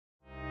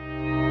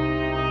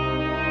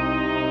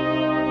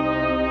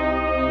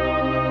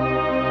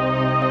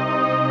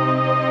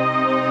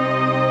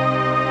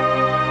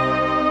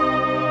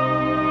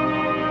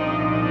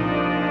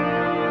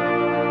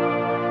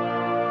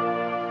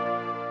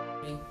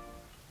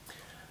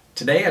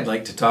Today I'd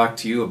like to talk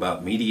to you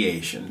about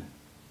mediation.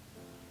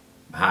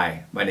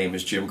 Hi, my name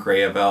is Jim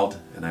Krayeveld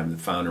and I'm the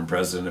founder and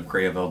president of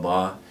Krayeveld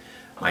Law.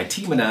 My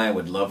team and I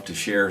would love to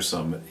share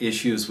some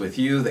issues with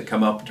you that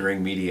come up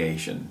during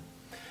mediation.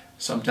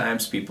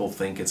 Sometimes people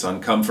think it's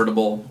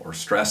uncomfortable or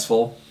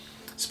stressful,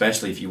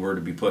 especially if you were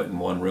to be put in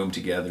one room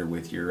together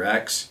with your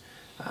ex.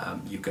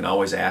 You can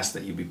always ask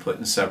that you be put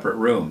in separate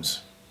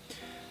rooms.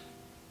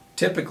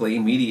 Typically,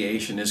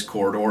 mediation is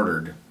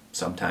court-ordered.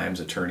 Sometimes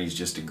attorneys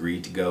just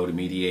agree to go to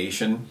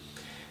mediation.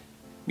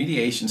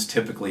 Mediation is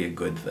typically a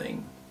good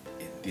thing.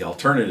 The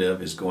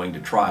alternative is going to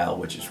trial,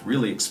 which is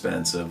really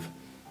expensive.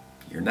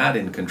 You're not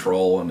in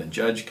control, and the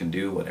judge can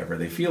do whatever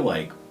they feel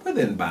like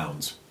within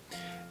bounds.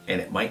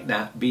 And it might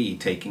not be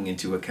taking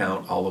into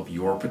account all of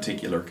your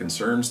particular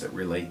concerns that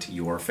relate to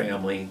your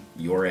family,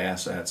 your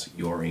assets,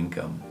 your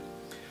income.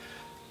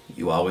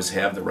 You always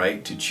have the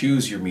right to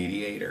choose your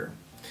mediator.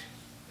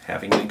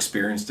 Having an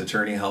experienced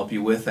attorney help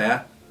you with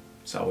that,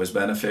 it's always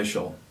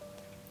beneficial.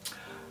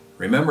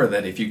 Remember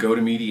that if you go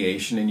to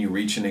mediation and you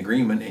reach an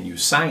agreement and you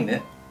sign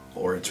it,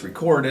 or it's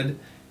recorded,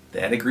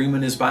 that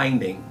agreement is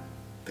binding.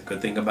 The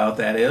good thing about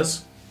that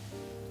is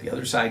the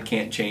other side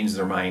can't change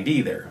their mind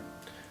either.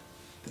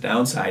 The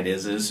downside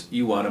is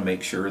you want to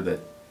make sure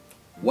that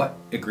what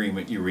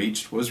agreement you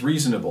reached was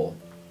reasonable.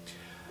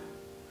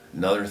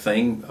 Another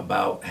thing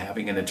about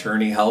having an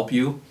attorney help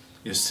you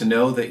is to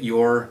know that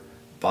your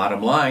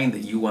bottom line that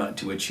you want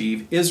to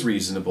achieve is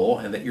reasonable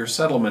and that your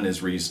settlement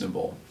is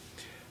reasonable.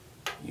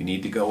 You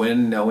need to go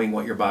in knowing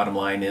what your bottom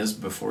line is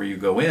before you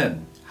go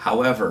in.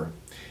 However,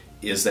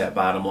 is that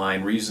bottom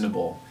line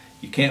reasonable?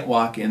 You can't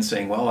walk in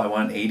saying, well, I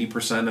want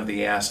 80% of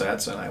the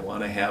assets and I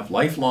want to have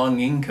lifelong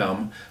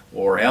income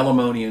or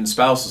alimony and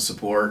spousal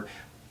support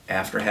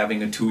after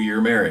having a 2-year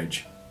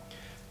marriage.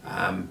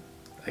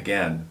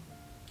 Again,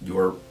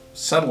 your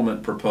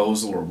settlement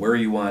proposal or where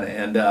you want to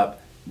end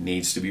up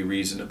needs to be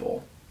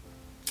reasonable.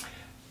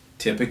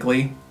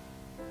 Typically,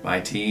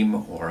 my team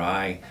or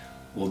I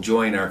will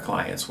join our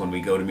clients when we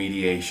go to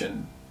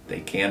mediation. They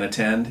can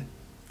attend,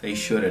 they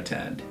should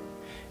attend.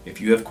 If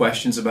you have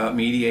questions about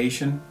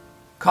mediation,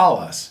 call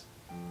us.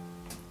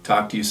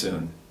 Talk to you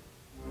soon.